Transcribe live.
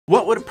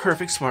What would a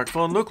perfect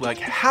smartphone look like?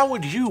 How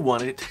would you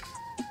want it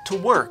to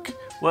work?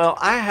 Well,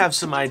 I have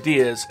some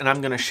ideas and I'm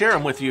going to share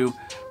them with you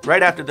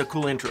right after the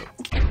cool intro.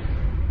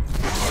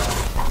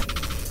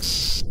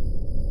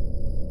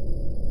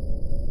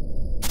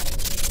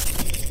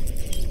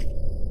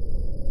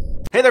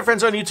 Hey there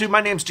friends on YouTube,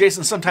 my name's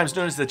Jason, sometimes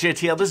known as the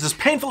JTL. This is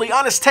Painfully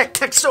Honest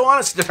Tech, so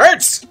honest it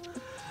hurts!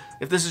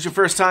 If this is your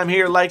first time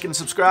here, like and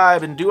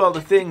subscribe and do all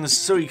the things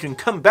so you can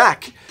come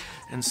back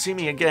and see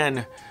me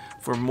again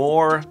for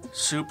more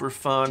super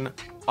fun,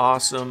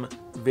 awesome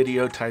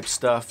video type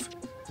stuff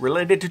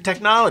related to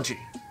technology.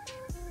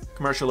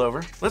 Commercial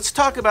over. Let's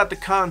talk about the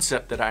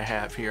concept that I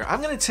have here.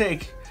 I'm going to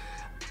take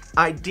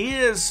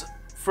ideas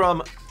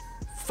from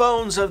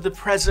phones of the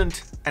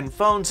present and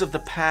phones of the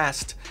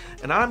past,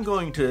 and I'm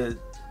going to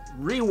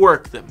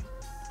rework them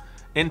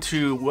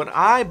into what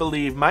I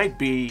believe might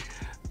be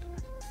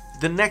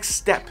the next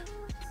step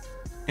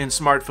in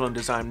smartphone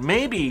design,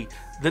 maybe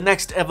the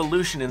next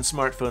evolution in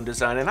smartphone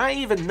design, and I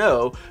even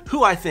know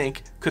who I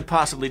think could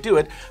possibly do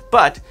it,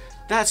 but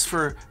that's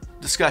for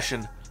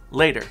discussion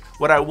later.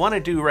 What I want to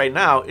do right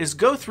now is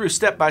go through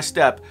step by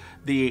step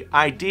the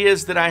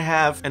ideas that I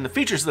have and the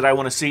features that I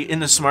want to see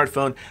in the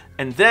smartphone,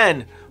 and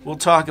then we'll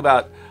talk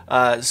about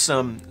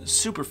some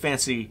super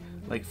fancy,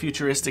 like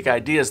futuristic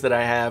ideas that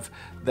I have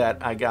that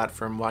I got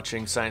from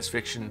watching science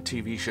fiction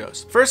TV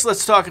shows. First,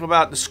 let's talk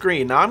about the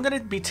screen. Now, I'm going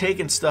to be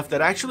taking stuff that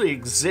actually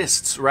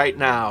exists right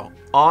now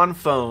on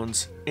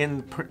phones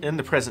in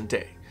the present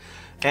day.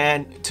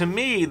 And to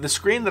me, the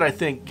screen that I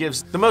think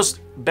gives the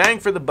most bang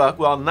for the buck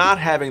while not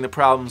having the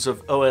problems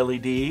of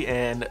OLED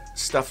and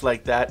stuff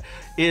like that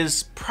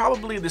is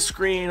probably the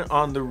screen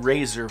on the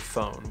Razr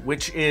phone,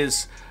 which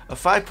is a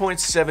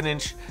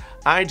 5.7-inch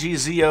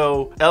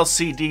IGZO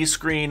LCD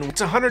screen. It's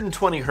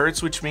 120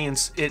 Hertz, which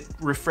means it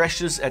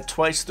refreshes at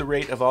twice the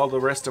rate of all the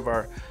rest of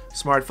our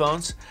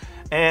smartphones,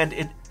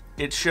 and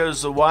it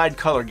shows a wide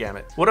color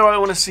gamut. What do I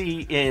want to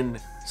see in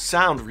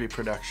sound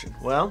reproduction?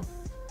 Well,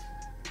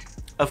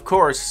 of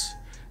course,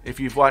 if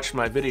you've watched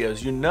my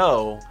videos, you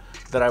know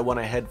that I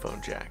want a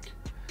headphone jack,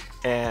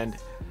 and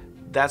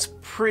that's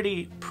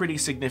pretty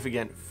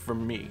significant for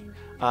me.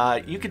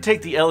 You could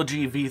take the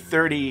LG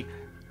V30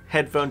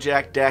 headphone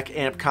jack, DAC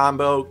amp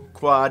combo,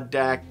 quad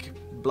DAC,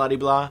 bloody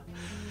blah.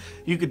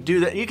 You could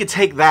do that. You could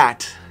take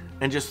that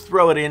and just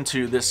throw it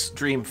into this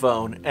dream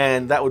phone,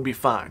 and that would be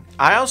fine.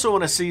 I also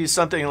want to see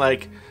something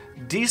like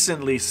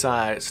decently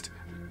sized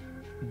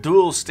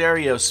dual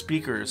stereo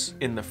speakers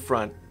in the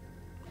front,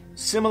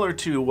 similar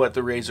to what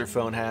the Razr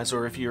phone has,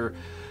 or if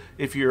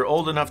you're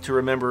old enough to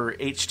remember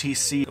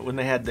HTC when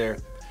they had their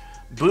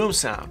boom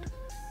sound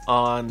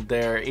on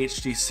their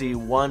HTC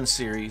One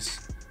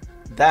series.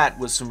 That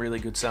was some really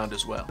good sound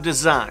as well.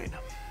 Design.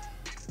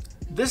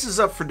 This is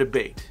up for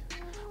debate.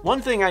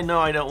 One thing I know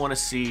I don't want to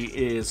see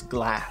is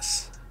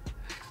glass.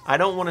 I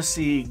don't want to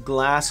see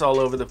glass all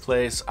over the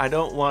place. I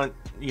don't want,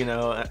 you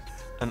know,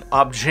 an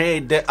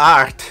objet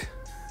d'art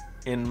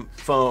in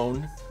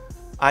phone.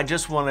 I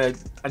just want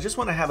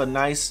to have a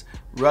nice,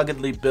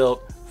 ruggedly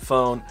built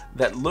phone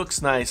that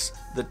looks nice,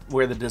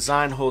 where the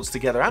design holds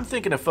together. I'm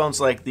thinking of phones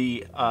like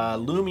the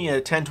Lumia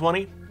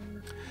 1020,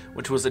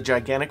 which was a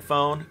gigantic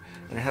phone,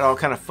 and it had all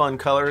kind of fun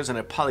colors and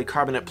a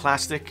polycarbonate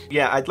plastic.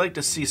 Yeah, I'd like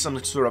to see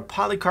some sort of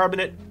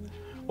polycarbonate,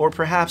 or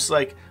perhaps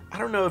like, I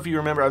don't know if you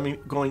remember, I'm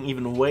going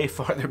even way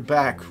farther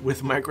back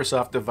with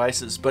Microsoft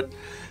devices, but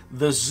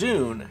the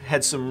Zune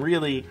had some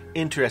really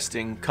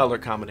interesting color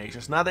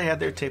combinations. Now they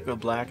had their typical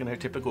black and their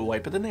typical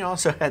white, but then they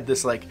also had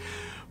this like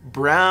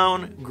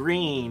brown,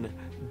 green,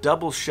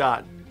 double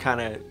shot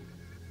kind of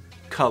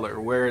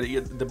color where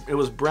it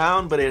was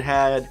brown, but it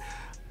had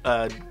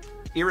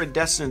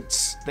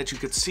iridescence that you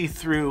could see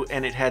through,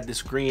 and it had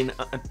this green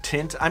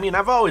tint. I mean,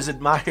 I've always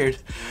admired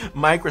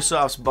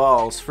Microsoft's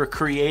balls for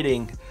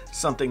creating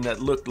something that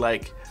looked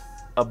like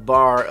a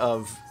bar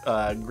of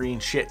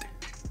green shit,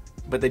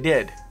 but they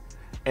did,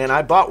 and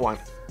I bought one,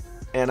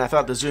 and I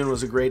thought the Zune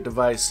was a great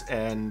device,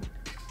 and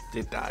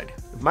it died.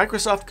 If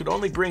Microsoft could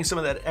only bring some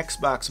of that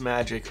Xbox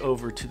magic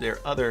over to their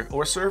other,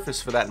 or Surface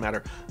for that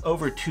matter,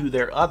 over to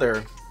their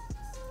other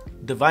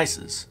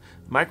devices,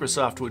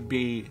 Microsoft would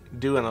be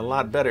doing a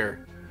lot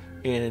better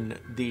in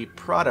the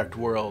product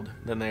world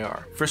than they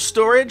are. For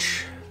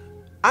storage,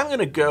 I'm going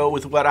to go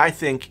with what I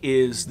think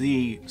is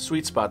the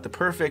sweet spot, the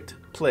perfect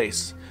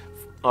place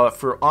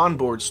for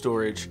onboard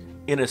storage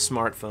in a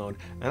smartphone,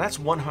 and that's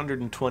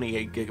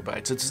 128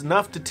 gigabytes. It's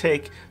enough to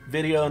take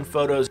video and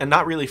photos and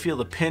not really feel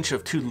the pinch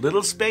of too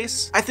little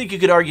space. I think you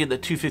could argue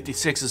that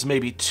 256 is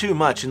maybe too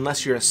much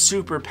unless you're a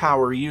super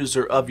power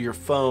user of your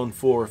phone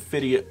for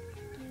photos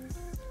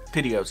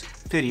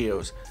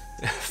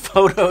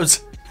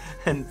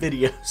and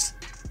videos.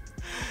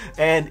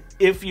 And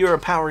if you're a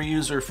power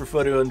user for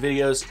photo and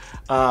videos,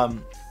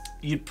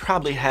 you'd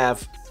probably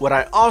have what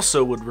I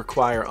also would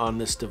require on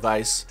this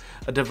device,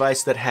 a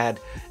device that had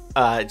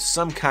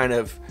some kind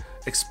of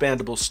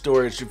expandable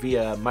storage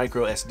via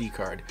micro SD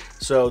card.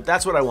 So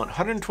that's what I want,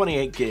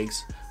 128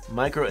 gigs,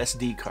 micro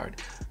SD card.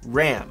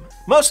 RAM.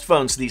 Most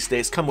phones these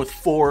days come with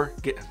 4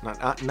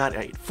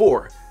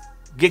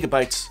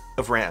 gigabytes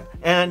of RAM.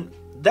 And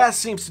that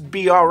seems to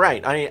be all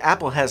right. I mean,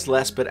 Apple has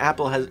less, but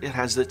Apple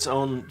has its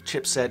own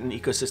chipset and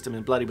ecosystem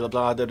and blah blah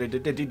blah da, da, da,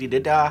 da, da, da,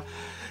 da.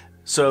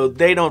 So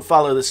they don't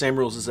follow the same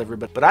rules as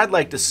everybody. But I'd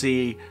like to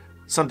see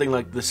something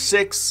like the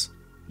 6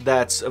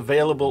 that's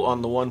available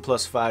on the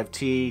OnePlus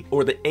 5T,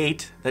 or the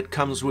 8 that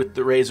comes with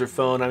the Razer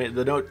phone. I mean,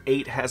 the Note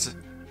 8 has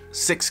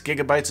 6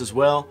 gigabytes as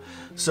well.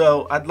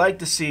 So I'd like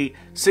to see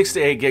 6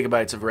 to 8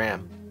 gigabytes of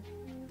RAM.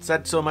 Is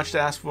that so much to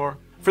ask for?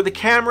 For the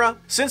camera,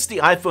 since the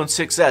iPhone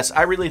 6s,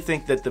 I really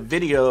think that the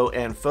video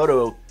and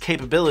photo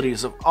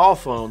capabilities of all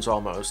phones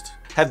almost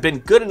have been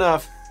good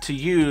enough to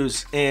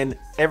use in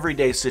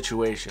everyday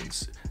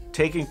situations.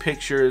 Taking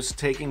pictures,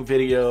 taking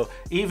video,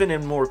 even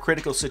in more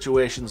critical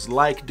situations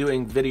like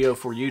doing video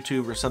for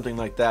YouTube or something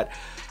like that.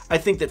 I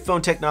think that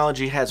phone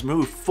technology has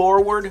moved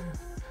forward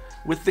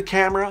with the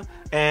camera,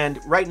 and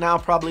right now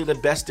probably the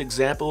best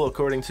example,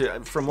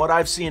 from what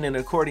I've seen and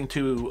according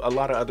to a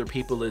lot of other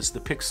people, is the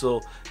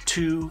Pixel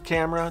 2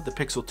 camera, the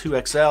Pixel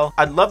 2 XL.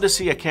 I'd love to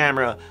see a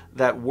camera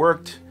that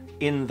worked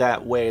in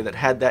that way, that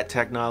had that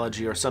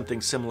technology or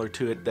something similar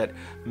to it that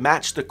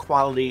matched the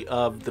quality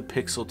of the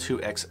Pixel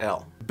 2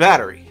 XL.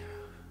 Battery.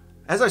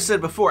 As I said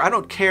before, I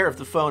don't care if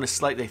the phone is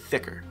slightly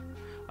thicker.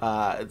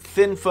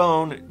 Thin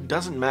phone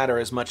doesn't matter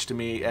as much to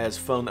me as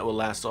phone that will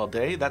last all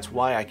day. That's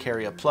why I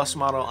carry a Plus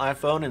model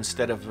iPhone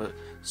instead of a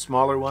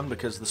smaller one,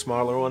 because the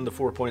smaller one, the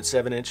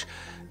 4.7 inch,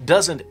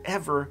 doesn't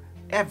ever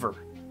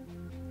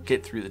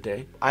get through the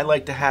day. I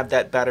like to have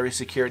that battery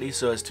security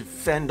so as to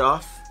fend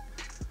off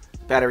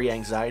battery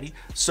anxiety.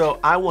 So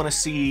I want to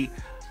see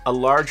a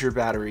larger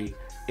battery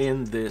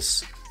in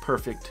this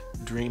perfect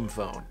dream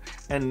phone.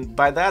 And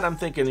by that I'm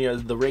thinking,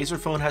 the Razer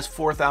phone has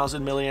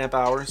 4,000 milliamp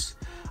hours.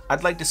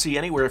 I'd like to see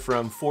anywhere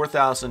from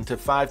 4,000 to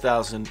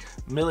 5,000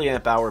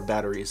 milliamp hour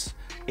batteries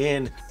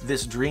in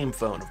this dream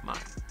phone of mine.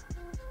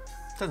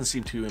 Doesn't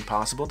seem too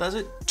impossible, does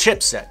it?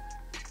 Chipset.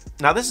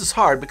 Now this is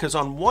hard because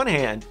on one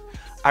hand,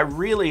 I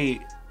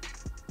really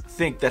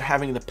think that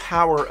having the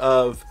power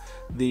of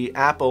the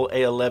Apple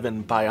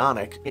A11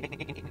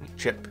 Bionic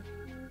chip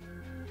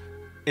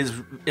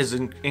is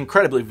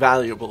incredibly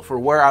valuable for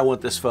where I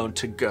want this phone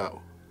to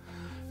go.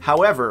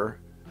 However,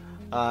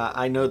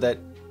 I know that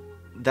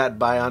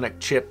Bionic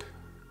chip,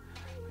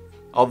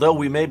 although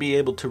we may be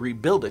able to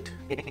rebuild it,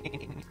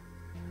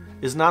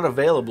 is not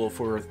available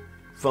for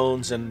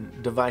phones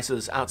and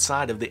devices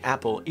outside of the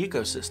Apple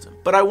ecosystem.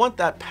 But I want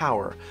that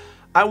power.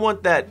 I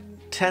want that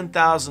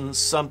 10,000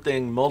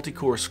 something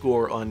multi-core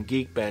score on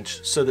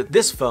Geekbench so that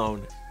this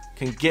phone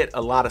can get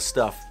a lot of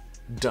stuff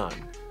done.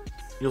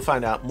 You'll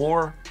find out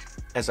more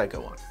as I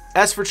go on.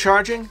 As for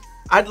charging,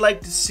 I'd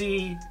like to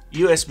see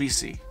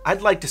USB-C.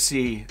 I'd like to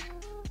see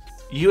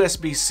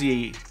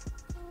USB-C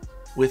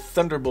with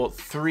Thunderbolt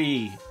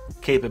 3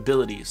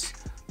 capabilities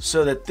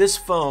so that this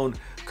phone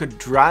could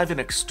drive an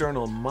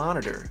external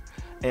monitor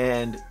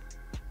and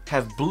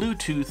have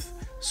Bluetooth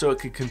so it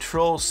could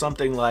control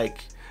something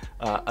like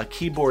a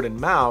keyboard and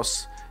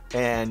mouse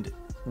and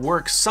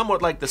work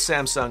somewhat like the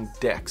Samsung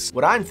DeX.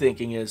 What I'm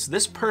thinking is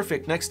this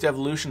perfect next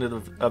evolution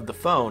of the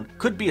phone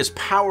could be as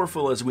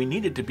powerful as we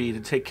need it to be to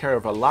take care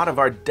of a lot of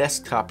our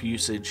desktop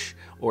usage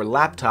or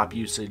laptop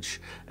usage,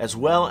 as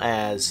well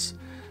as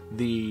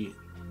the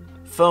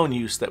phone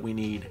use that we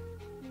need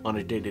on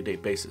a day-to-day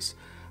basis.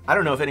 I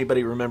don't know if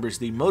anybody remembers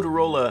the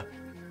Motorola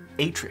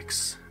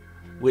Atrix,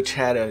 which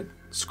had a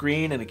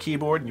screen and a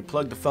keyboard, and you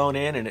plugged the phone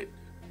in, and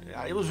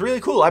it was really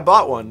cool. I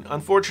bought one.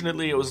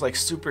 Unfortunately, it was like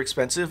super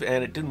expensive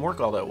and it didn't work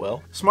all that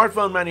well.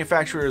 Smartphone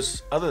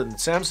manufacturers other than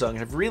Samsung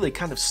have really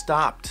kind of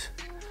stopped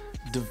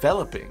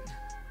developing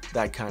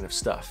that kind of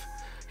stuff.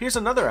 Here's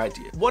another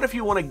idea. What if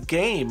you want to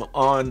game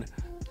on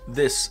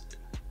this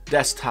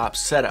desktop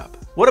setup?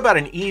 What about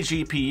an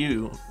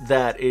eGPU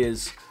that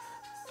is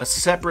a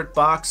separate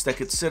box that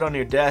could sit on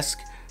your desk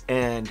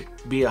and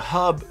be a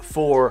hub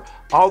for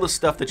all the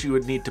stuff that you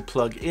would need to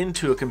plug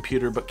into a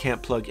computer but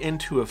can't plug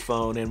into a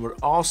phone, and would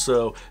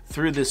also,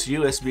 through this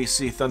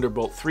USB-C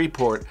Thunderbolt 3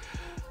 port,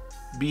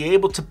 be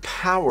able to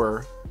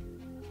power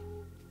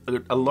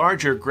a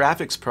larger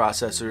graphics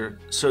processor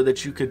so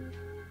that you could,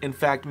 in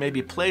fact,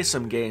 maybe play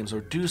some games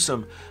or do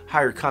some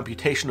higher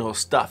computational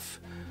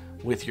stuff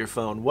with your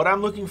phone. What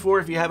I'm looking for,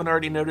 if you haven't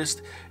already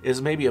noticed,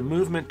 is maybe a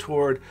movement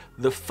toward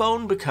the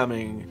phone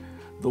becoming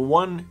the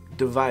one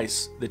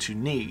device that you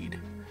need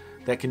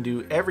that can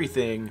do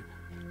everything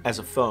as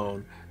a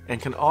phone and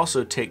can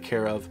also take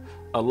care of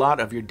a lot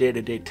of your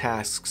day-to-day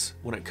tasks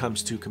when it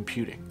comes to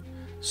computing.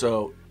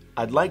 So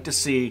I'd like to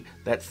see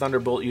that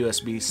Thunderbolt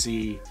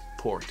USB-C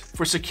port.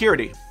 For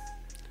security,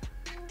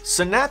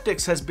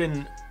 Synaptics has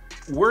been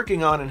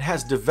working on and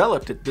has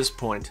developed at this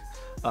point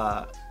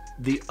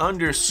the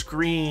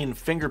under-screen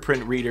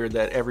fingerprint reader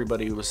that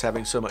everybody was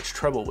having so much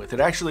trouble with. It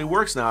actually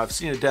works now. I've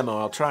seen a demo.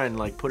 I'll try and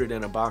like put it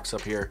in a box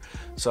up here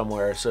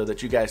somewhere so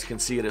that you guys can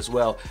see it as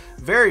well.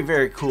 Very,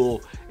 very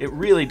cool. It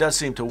really does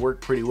seem to work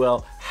pretty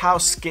well. How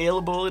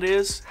scalable it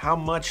is, how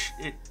much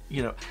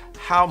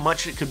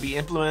it could be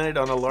implemented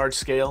on a large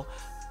scale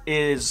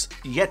is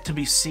yet to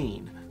be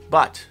seen.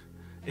 But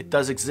It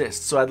does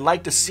exist. So I'd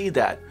like to see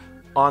that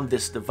on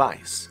this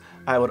device.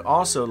 I would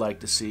also like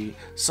to see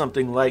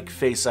something like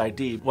Face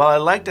ID. While I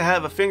like to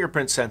have a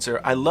fingerprint sensor,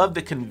 I love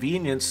the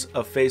convenience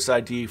of Face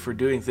ID for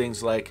doing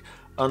things like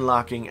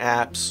unlocking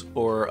apps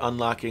or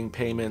unlocking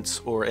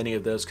payments or any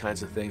of those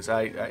kinds of things.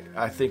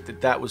 I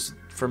think that was,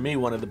 for me,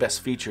 one of the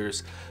best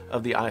features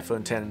of the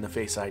iPhone X and the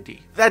Face ID.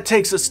 That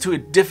takes us to a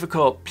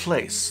difficult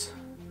place: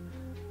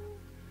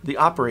 the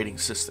operating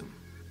system.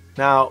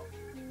 Now,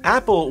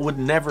 Apple would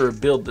never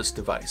build this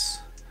device,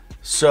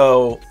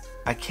 so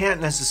I can't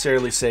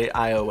necessarily say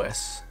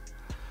iOS.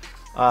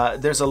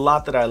 There's a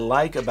lot that I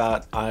like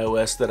about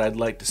iOS that I'd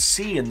like to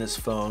see in this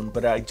phone,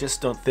 but I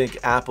just don't think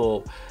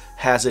Apple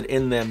has it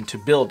in them to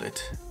build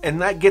it.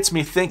 And that gets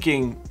me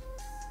thinking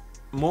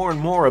more and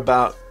more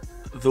about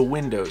the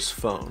Windows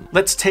Phone.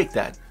 Let's take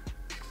that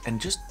and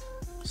just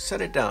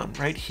set it down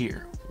right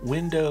here.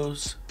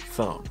 Windows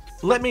Phone.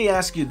 Let me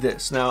ask you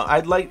this. Now,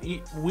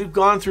 we've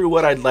gone through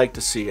what I'd like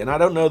to see, and I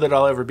don't know that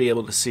I'll ever be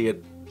able to see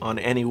it on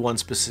any one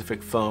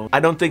specific phone. I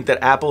don't think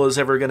that Apple is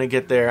ever going to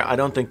get there. I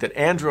don't think that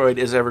Android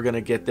is ever going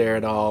to get there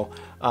at all.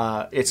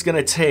 It's going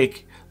to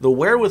take the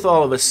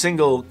wherewithal of a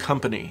single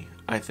company,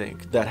 I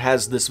think, that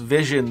has this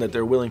vision that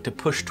they're willing to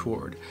push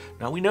toward.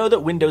 Now, we know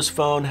that Windows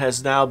Phone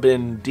has now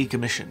been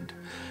decommissioned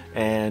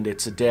and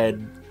it's a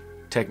dead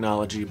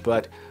technology,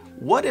 but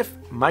what if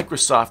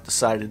Microsoft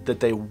decided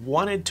that they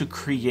wanted to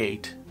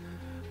create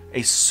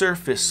a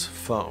Surface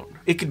phone?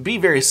 It could be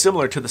very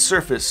similar to the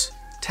Surface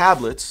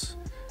tablets,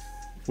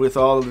 with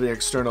all of the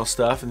external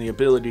stuff and the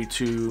ability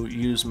to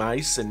use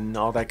mice and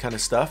all that kind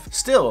of stuff.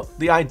 Still,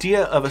 the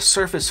idea of a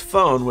Surface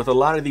phone with a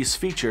lot of these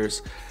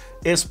features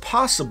is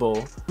possible.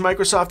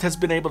 Microsoft has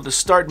been able to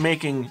start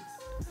making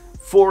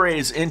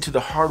forays into the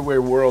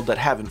hardware world that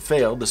haven't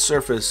failed. The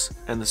Surface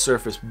and the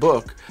Surface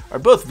Book are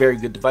both very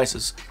good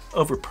devices.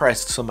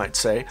 Overpriced, some might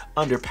say.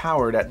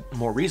 Underpowered at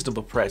more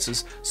reasonable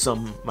prices,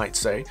 some might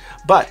say.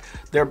 But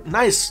they're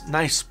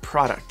nice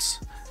products.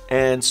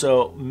 And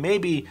so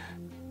maybe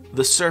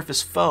the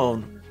Surface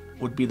phone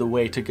would be the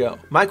way to go.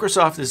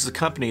 Microsoft is the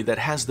company that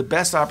has the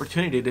best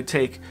opportunity to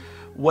take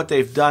what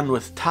they've done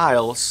with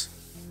Tiles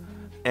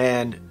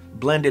and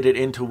blended it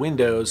into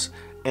Windows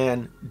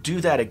and do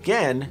that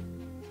again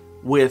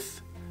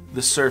with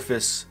the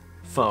Surface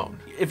phone.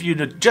 If you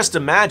just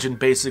imagine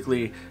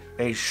basically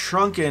a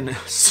shrunken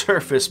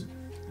Surface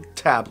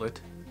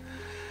tablet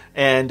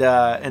and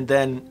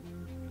then,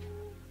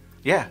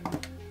 yeah,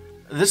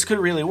 this could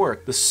really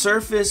work. The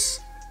Surface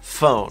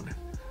phone,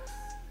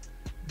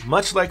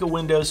 much like a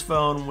Windows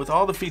phone, with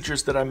all the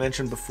features that I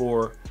mentioned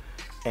before,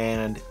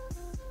 and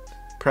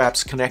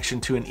perhaps connection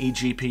to an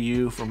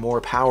eGPU for more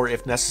power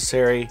if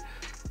necessary.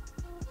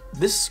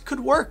 This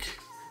could work.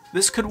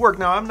 This could work.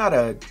 Now, I'm not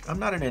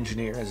an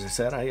engineer, as I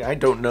said. I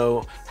don't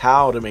know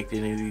how to make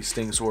any of these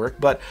things work,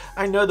 but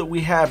I know that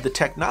we have the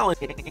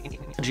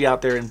technology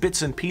out there in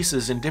bits and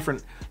pieces in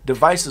different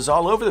devices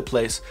all over the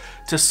place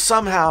to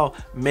somehow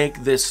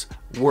make this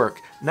work.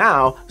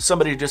 Now,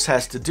 somebody just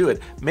has to do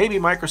it. Maybe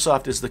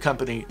Microsoft is the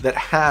company that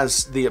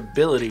has the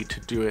ability to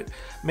do it.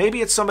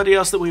 Maybe it's somebody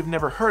else that we've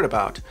never heard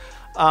about.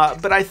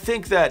 But I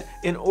think that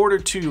in order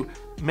to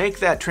make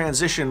that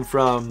transition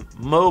from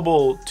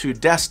mobile to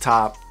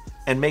desktop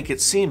and make it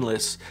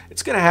seamless,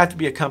 it's going to have to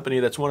be a company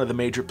that's one of the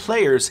major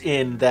players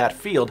in that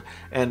field.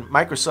 And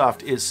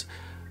Microsoft is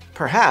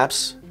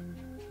perhaps,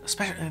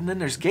 especially, and then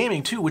there's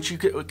gaming too, which you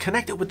could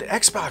connect it with the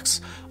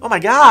Xbox. Oh my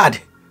God!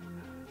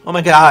 Oh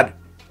my God!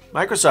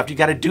 Microsoft, you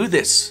got to do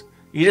this.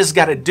 You just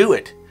got to do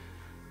it.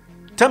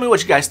 Tell me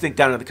what you guys think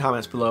down in the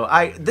comments below.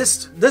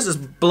 This is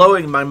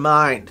blowing my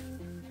mind.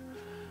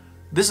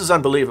 This is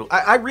unbelievable.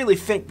 I really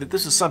think that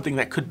this is something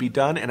that could be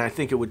done, and I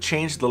think it would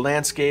change the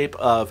landscape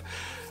of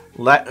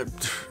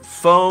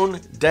phone,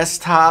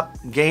 desktop,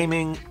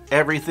 gaming,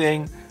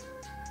 everything.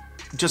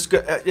 Just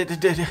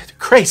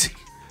crazy.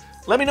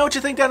 Let me know what you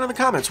think down in the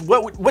comments.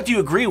 What do you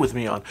agree with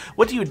me on?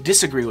 What do you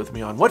disagree with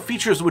me on? What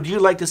features would you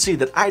like to see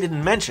that I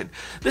didn't mention?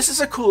 This is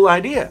a cool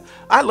idea.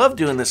 I love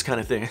doing this kind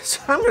of thing,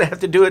 so I'm going to have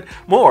to do it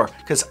more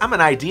because I'm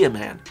an idea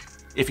man,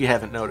 if you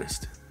haven't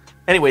noticed.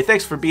 Anyway,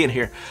 thanks for being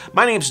here.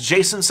 My name's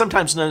Jason,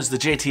 sometimes known as the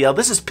JTL.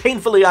 This is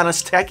Painfully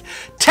Honest Tech.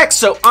 Tech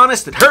so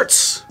honest it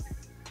hurts.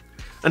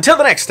 Until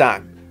the next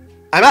time,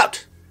 I'm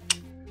out.